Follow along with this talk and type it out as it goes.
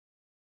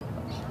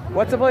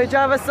What's up, all you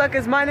Java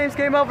suckers? My name's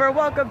Game Over and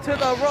welcome to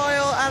the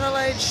Royal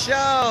Adelaide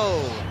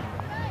Show.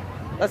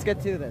 Let's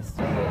get to this.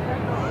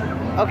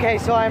 Okay,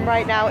 so I'm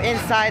right now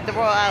inside the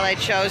Royal Adelaide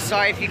Show.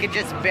 Sorry if you could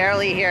just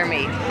barely hear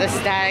me. The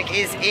static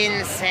is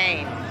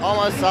insane.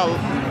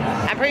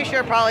 I'm pretty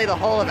sure probably the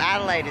whole of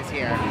Adelaide is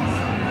here.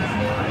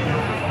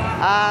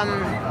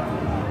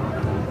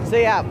 So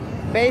yeah,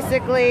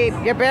 basically,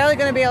 you're barely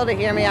going to be able to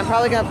hear me. I'm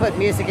probably going to put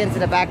music into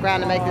the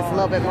background to make this a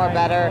little bit more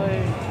better.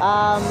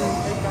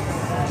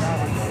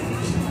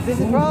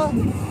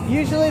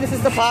 Usually this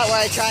is the part where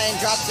I try and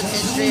drop some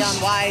history on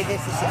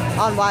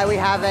why we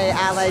have a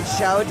Adelaide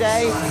show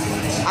day.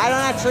 I don't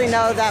actually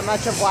know that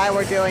much of why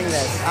we're doing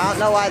this. I don't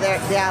know why the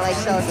Adelaide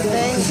show is a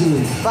thing,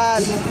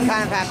 but I'm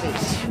kind of happy.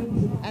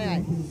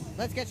 Anyway,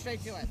 let's get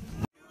straight to it.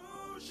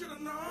 You should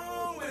have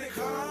known when it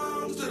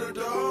comes to the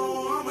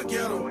door, I'ma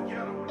get 'em.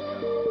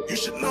 You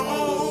should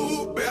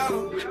know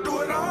better.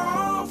 Do it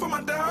all for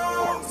my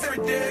dogs.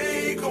 Every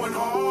day going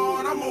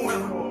hard, I'm a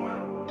winner.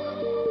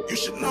 You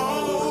should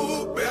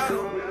know better.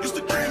 Used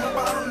to dream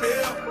about a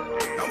meal.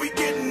 Now we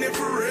getting it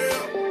for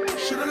real.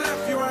 Should've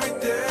left you right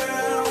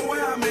there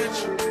where I met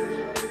you.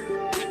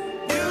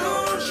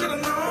 You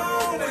should've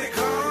known when it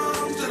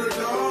comes to the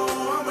door,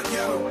 I'ma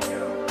get 'em.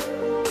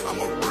 I'm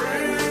a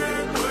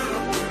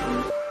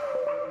breadwinner.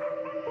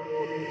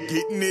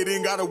 Getting it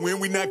ain't gotta win,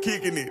 we not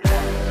kicking it.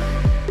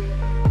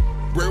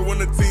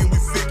 Breadwinner team, we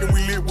sick and we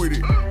lit with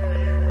it.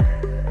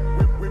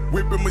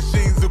 Whipping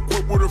machines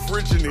equipped with a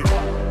French in it.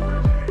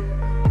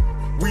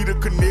 We the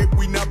connect,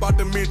 we not about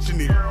to mention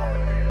it.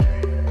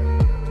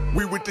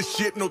 We with the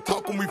shit, no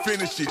talk when we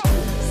finish it.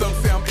 Some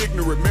say I'm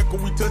ignorant, man,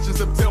 when we touch in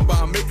September,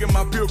 I'm making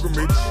my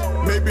pilgrimage.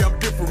 Maybe I'm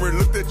different,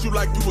 looked at you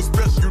like you was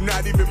special, you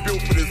not even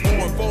built for this.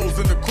 Going foes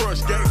in the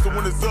crush, gangster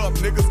when it's up,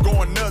 niggas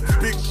going nuts.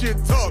 Big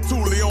shit tough,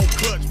 Thule on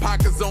clutch,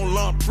 pockets on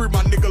lump, free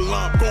my nigga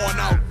lump, going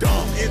out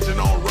dumb. Engine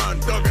on run,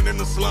 thugging in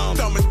the slum,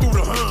 thumbing through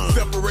the hun,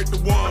 separate the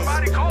ones.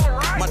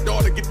 My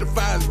daughter get the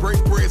fires,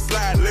 break bread,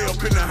 slide, lay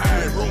up in the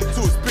high. Room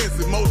too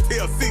expensive,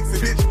 Motel 6,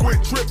 bitch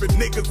quit tripping,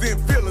 niggas in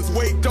feelings,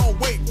 wait, don't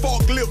wait,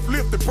 forklift.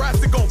 Lift the price,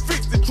 they gon'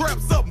 fix the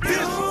traps up, bitch.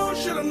 You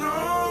should've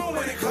known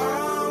when it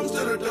comes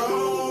to the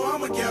door,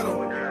 I'ma get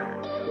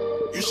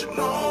 'em. You should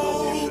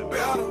know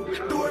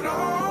better. Do it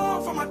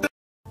all for my dog.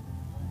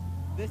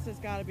 This has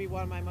got to be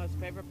one of my most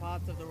favorite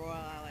parts of the Royal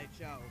Adelaide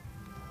show.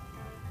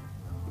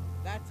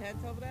 That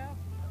tent over there,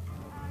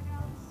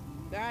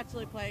 they're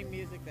actually playing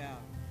music there.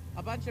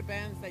 A bunch of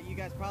bands that you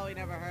guys probably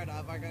never heard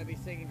of are going to be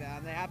singing there,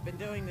 and they have been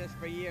doing this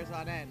for years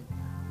on end.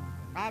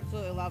 I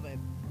absolutely love it.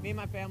 Me and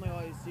my family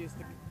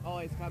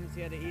always comes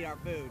here to eat our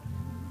food.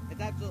 It's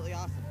absolutely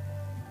awesome.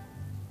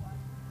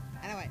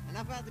 Anyway,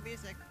 enough about the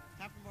music.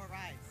 Time for more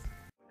rides.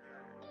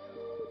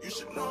 You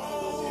should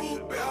know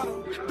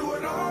better. Do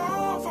it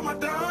all for my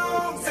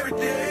dogs. Every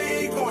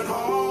day going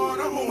hard,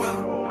 I'm a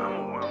winner.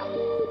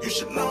 You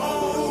should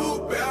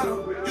know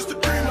better. Used to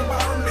dream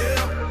about a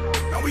meal.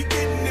 Now we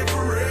getting it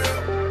for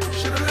real.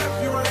 Should've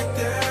left you right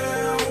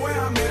there where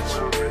I met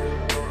you.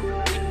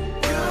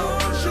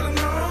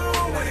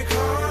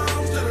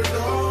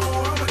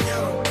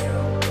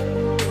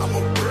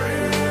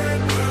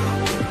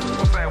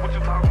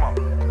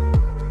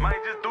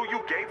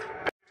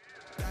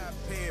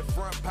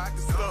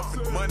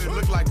 Money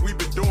look like we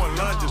been doing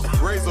lunges.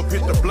 Raise up,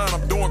 hit the blunt,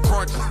 I'm doing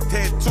crunches.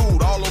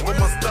 Tattooed all over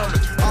my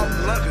stomach. Out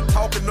in London,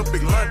 talking to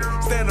big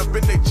London. Stand up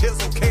in their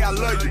chest, okay, I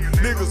love you.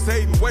 Niggas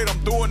hating, wait, I'm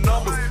doing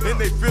numbers. In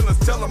they feelings,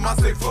 tell them I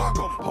say fuck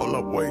them. Hold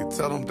up, wait,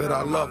 tell them that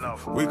I love them.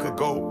 We could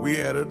go, we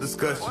had a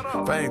discussion.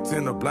 If I ain't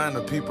tend to blind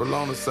the people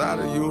on the side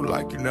of you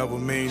like you never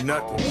mean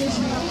nothing.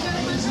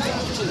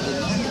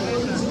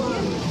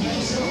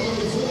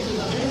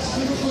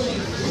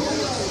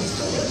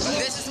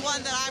 This is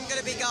one that I'm going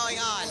to be going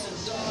on.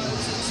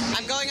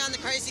 I'm going on the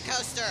Crazy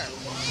Coaster.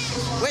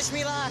 Wish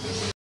me luck.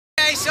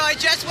 Okay, so I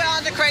just went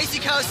on the Crazy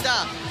Coaster.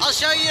 I'll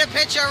show you the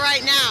picture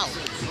right now.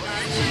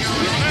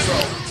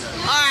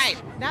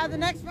 Alright, now the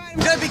next ride I'm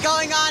going to be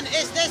going on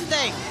is this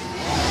thing.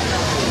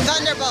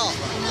 Thunderbolt.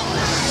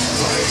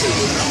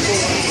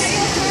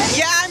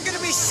 Yeah, I'm going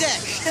to be sick.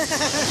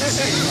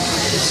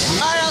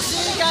 Alright, I'll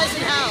see you guys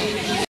in hell.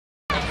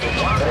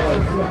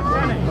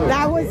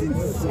 That was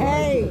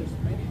insane.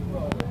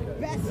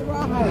 Best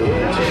ride.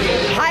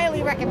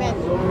 Highly recommend.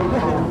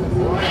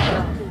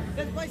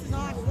 This place is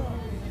awesome.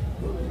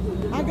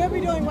 I'm going to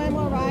be doing way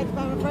more rides,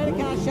 but I'm afraid I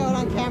cannot show it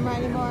on camera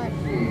anymore.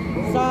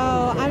 So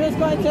I'm just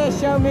going to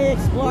show me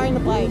exploring the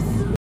place.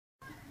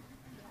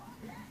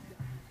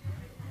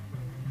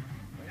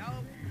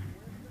 Nope.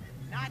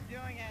 Not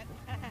doing it.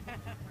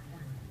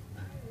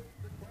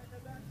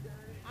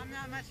 I'm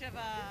not much of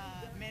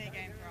a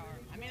minigame thrower.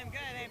 I mean, I'm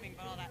good at aiming,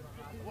 but all that.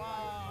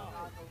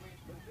 Whoa.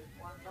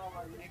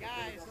 Hey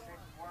guys.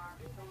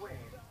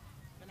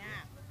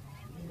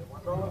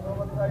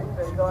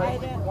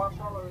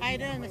 How you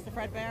doing, Mr.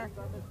 Fredbear?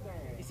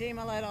 You seem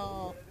a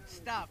little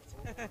stuffed.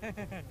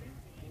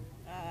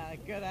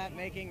 Good at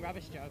making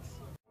rubbish jokes.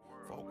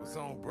 Focus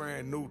on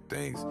brand new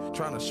things.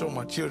 Trying to show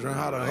my children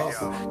how to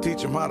hustle.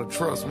 Teach them how to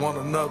trust one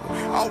another.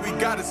 All we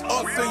got is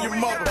us and your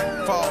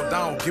mother. Fall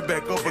down, get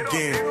back up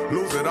again.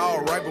 Lose it all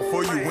right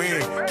before you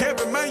win.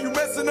 Kevin, man, you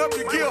messing up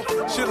your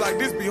gift. Shit like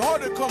this be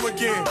hard to come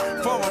again.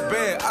 From a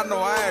bad, I know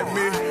I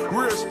admit.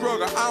 Real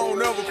struggle, I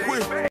don't ever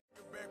quit.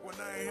 Back when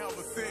I ain't have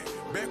a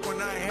cent. Back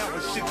when I ain't have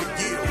a shit to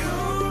give.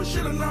 You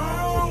should've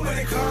known when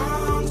it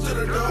comes to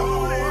the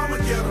door, I'ma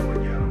get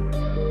 'em.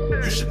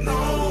 You should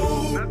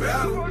know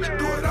better.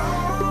 Do it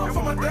all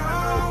for my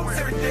dogs.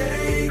 Every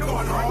day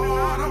going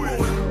hard, I'm a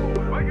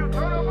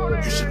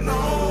winner. You should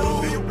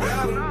know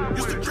better.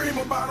 Used to dream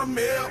about a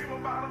meal.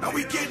 Now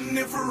we getting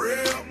it for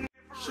real.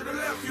 Should've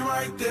left you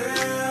right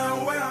there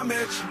where I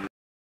met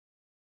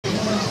you.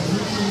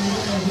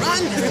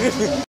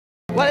 Run!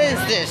 What is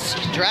this?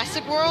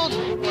 Jurassic World?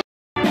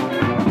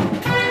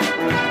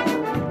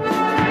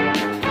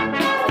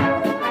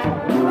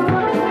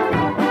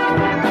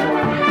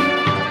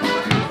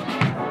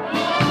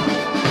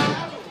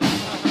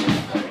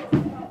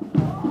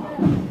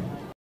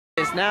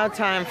 It's now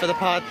time for the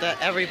part that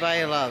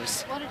everybody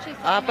loves.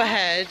 Up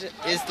ahead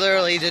is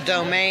literally the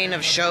domain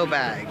of show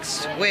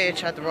bags,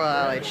 which at the Royal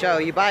Adelaide Show,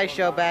 you buy a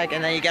show bag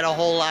and then you get a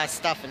whole lot of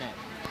stuff in it.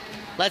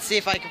 Let's see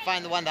if I can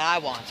find the one that I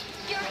want.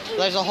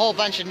 There's a whole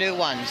bunch of new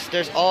ones.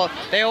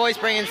 They always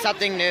bring in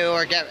something new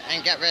or get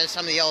rid of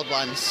some of the old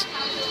ones.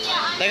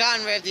 They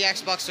gotten rid of the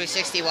Xbox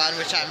 360 one,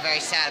 which I'm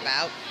very sad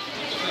about.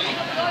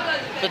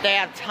 But they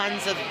have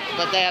tons of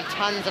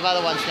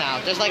other ones now.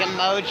 There's like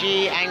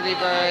Emoji, Angry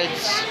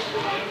Birds.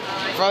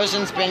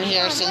 Frozen's been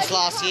here since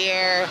last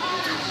year.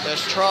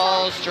 There's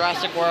Trolls,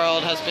 Jurassic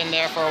World has been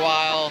there for a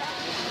while.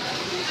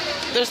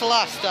 There's a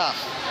lot of stuff.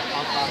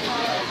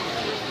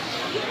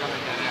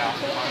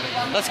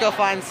 Let's go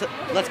find some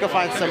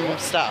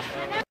stuff.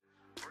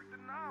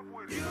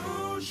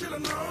 You should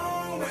have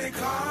known when it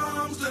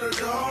comes to the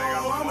door,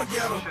 I'ma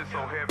get 'em. Shit's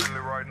so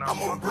heavenly right now.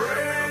 I'm a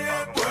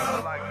bread,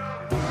 bro.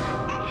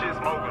 She's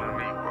smoking to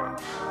me, bro.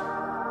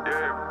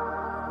 Yeah,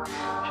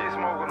 she's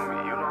smoking to me.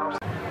 You know what I'm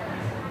saying?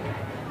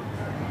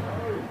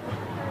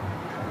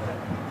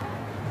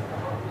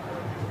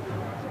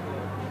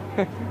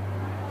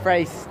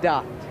 Phrase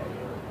stuffed.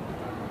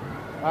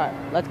 Alright,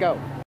 let's go.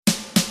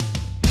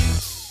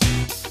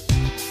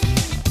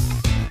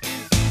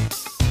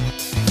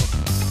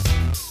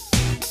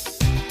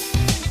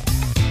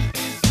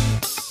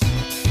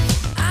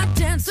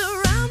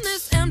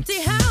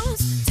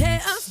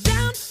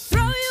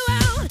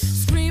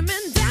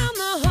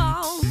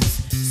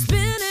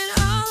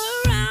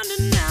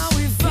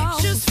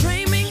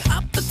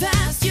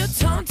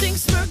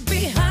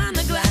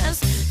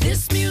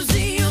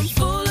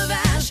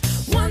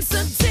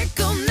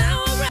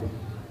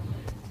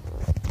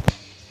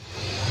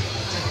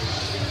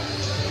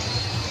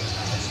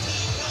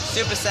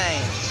 Super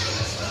Saiyan.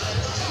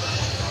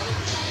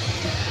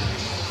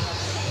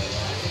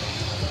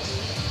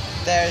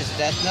 There's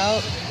Death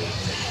Note.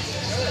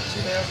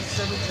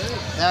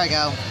 There we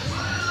go.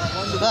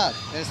 Look,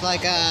 there's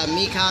like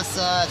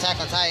Mikasa, Attack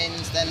on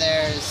Titans, then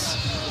there's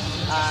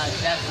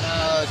Death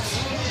Note,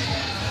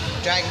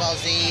 Dragon Ball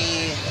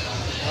Z,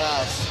 what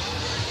else?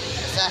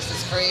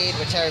 Assassin's Creed,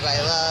 which everybody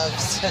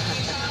loves. A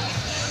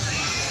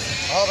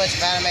whole bunch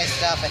of anime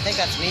stuff. I think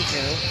that's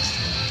Miku.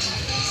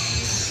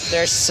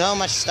 There's so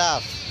much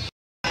stuff.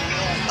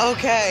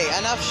 Okay,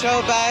 enough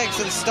show bags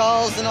and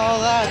stalls and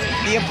all that.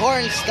 The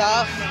important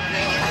stuff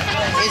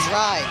is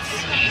rides.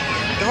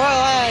 The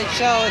Royal Adelaide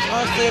Show is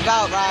mostly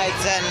about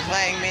rides and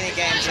playing mini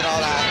games and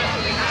all that.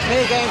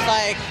 Mini games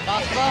like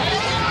basketball.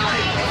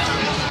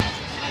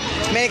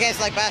 Mini games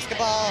like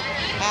basketball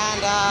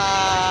and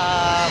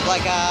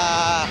like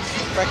a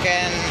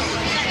frickin'.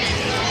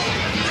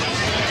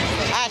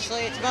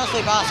 Actually, it's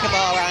mostly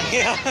basketball around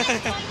here.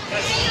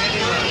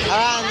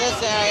 Around this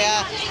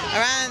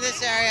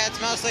area, it's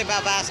mostly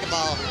about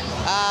basketball.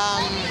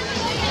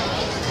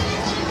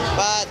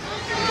 But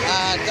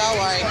don't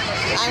worry,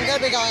 I'm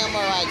gonna be going on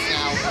more rides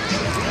now.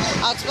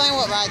 I'll explain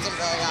what rides I'm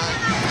going on,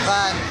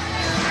 but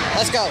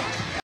let's go.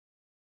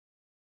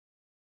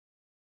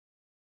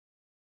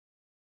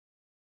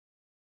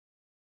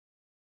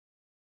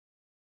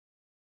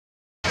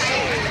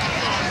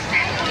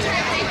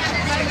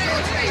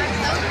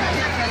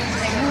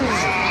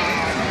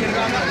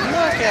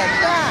 Look at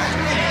that!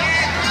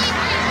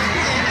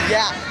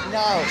 Yeah,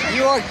 no,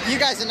 you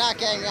guys are not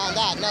getting on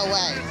that, no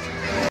way.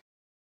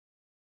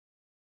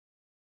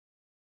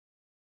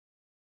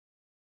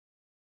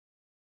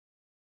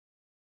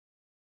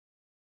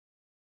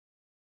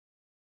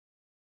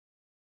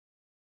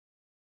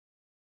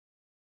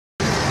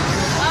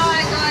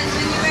 Alright guys,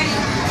 when you're ready,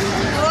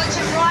 launch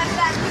it right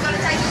back. We've got to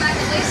take it back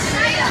at least a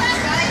metre.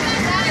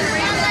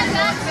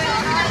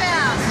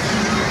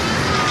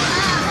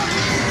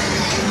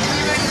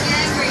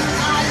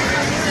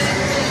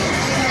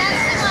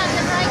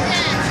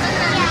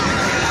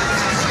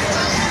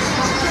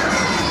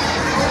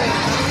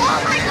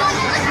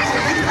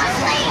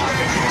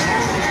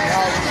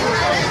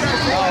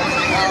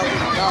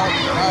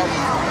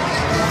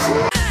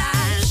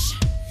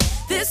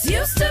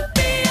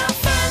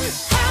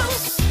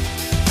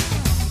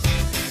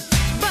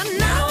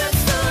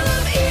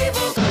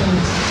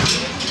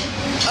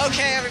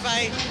 Okay,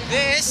 everybody,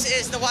 this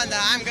is the one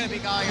that I'm going to be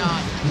going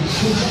on.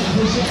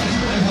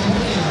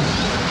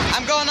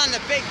 I'm going on the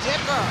Big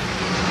Dipper.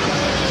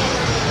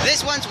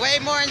 This one's way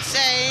more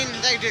insane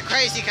than the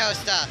Crazy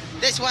Coaster.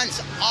 This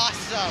one's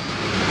awesome.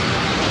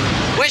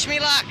 Wish me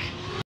luck.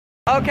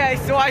 Okay,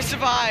 so I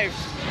survived.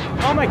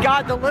 Oh my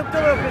God, the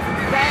loop-de-loop is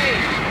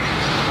insane.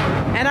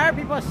 And I heard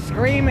people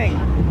screaming.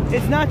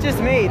 It's not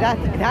just me, that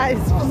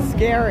is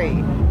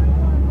scary.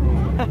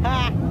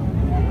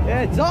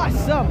 It's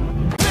awesome.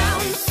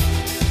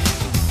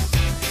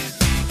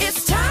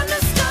 It's time to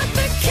start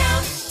the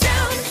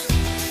countdown.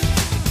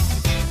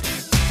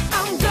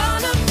 I'm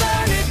gonna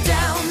burn it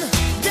down,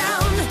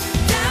 down,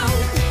 down.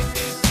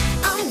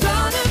 I'm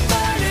gonna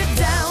burn it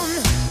down.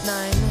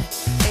 9,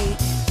 8,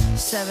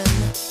 7,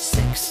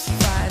 6,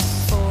 5,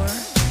 4,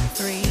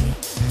 3,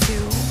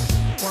 2,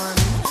 1.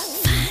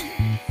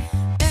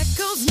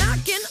 Echoes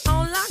knocking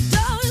on locked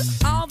doors.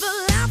 All the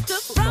laughter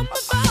from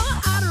before.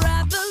 I'd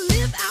rather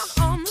live out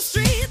on the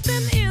street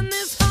than in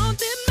this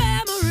haunted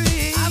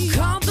memory. I've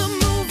called the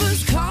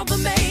movers, called the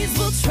maids.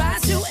 We'll try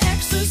to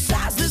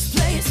exercise this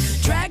place.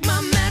 Drag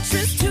my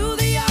mattress to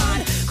the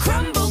yard.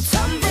 Crumble,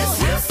 tumble. This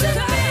used to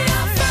be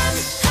a fun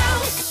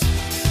house,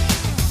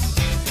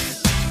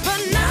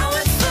 but now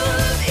it's full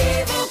of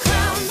evil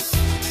clowns.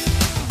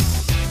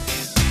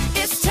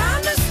 It's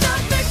time to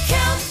start the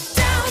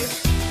countdown.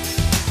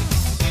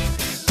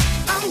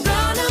 I'm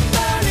gonna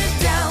burn it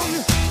down,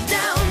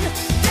 down,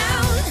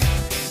 down.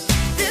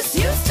 This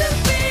used to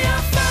be a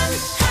fun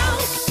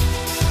house,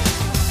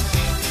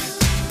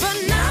 but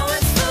now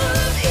it's full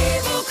of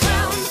evil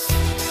clowns.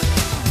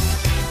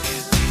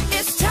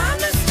 It's time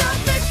to start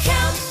the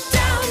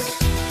countdown.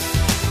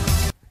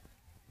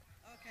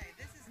 Okay,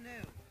 this is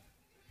new.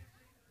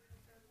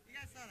 You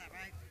guys saw that,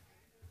 right?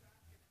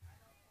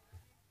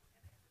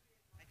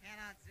 I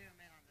cannot zoom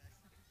in on this.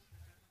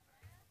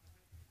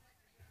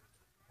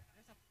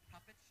 There's a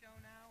puppet show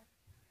now.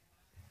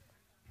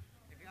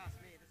 If you ask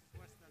me, this is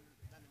worse than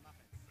the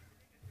Muppets.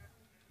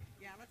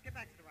 Yeah, let's get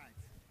back to the rides.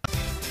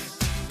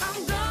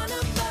 I'm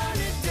gonna burn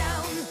it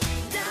down,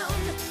 down,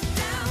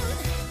 down.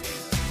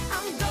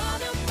 I'm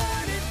gonna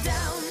burn it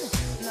down.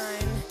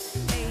 9,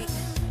 8,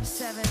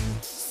 7,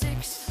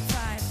 6,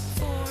 5,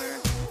 4,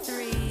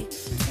 3,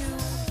 2,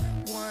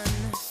 1.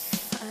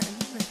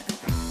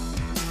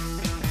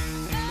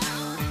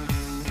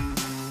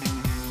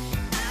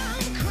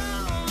 I'm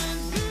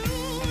crawling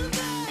through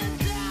the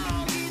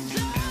doggy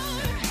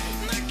door.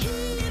 My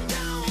key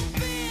don't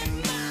fit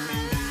my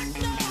lock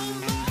no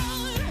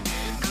more.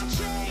 I'll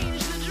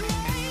change the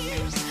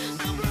drapes,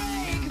 I'll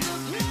break the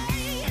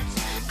plates,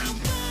 I'll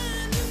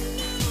find a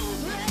new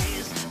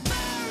place,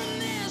 burn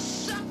this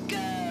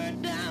sucker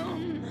down.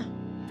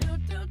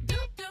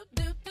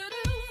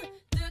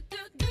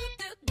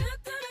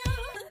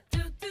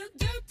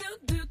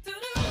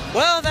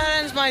 Well, that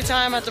ends my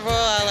time at the Royal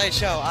Adelaide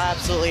show. I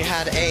absolutely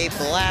had a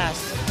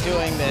blast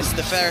doing this.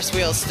 The Ferris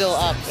wheel's still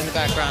up in the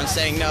background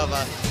saying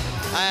Nova.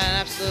 I had an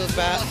absolute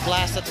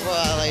blast at the Royal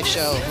Adelaide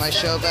show. My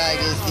show bag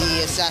is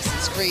the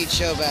Assassin's Creed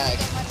show bag.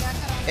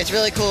 It's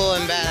really cool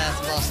and badass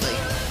and bossy.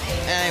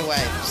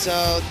 Anyway,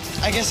 so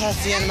I guess that's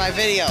the end of my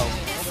video.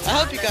 I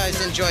hope you guys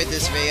enjoyed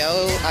this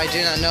video. I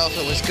do not know if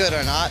it was good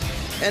or not.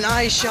 And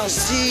I shall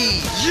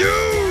see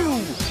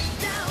you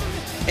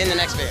in the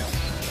next video.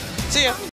 See ya.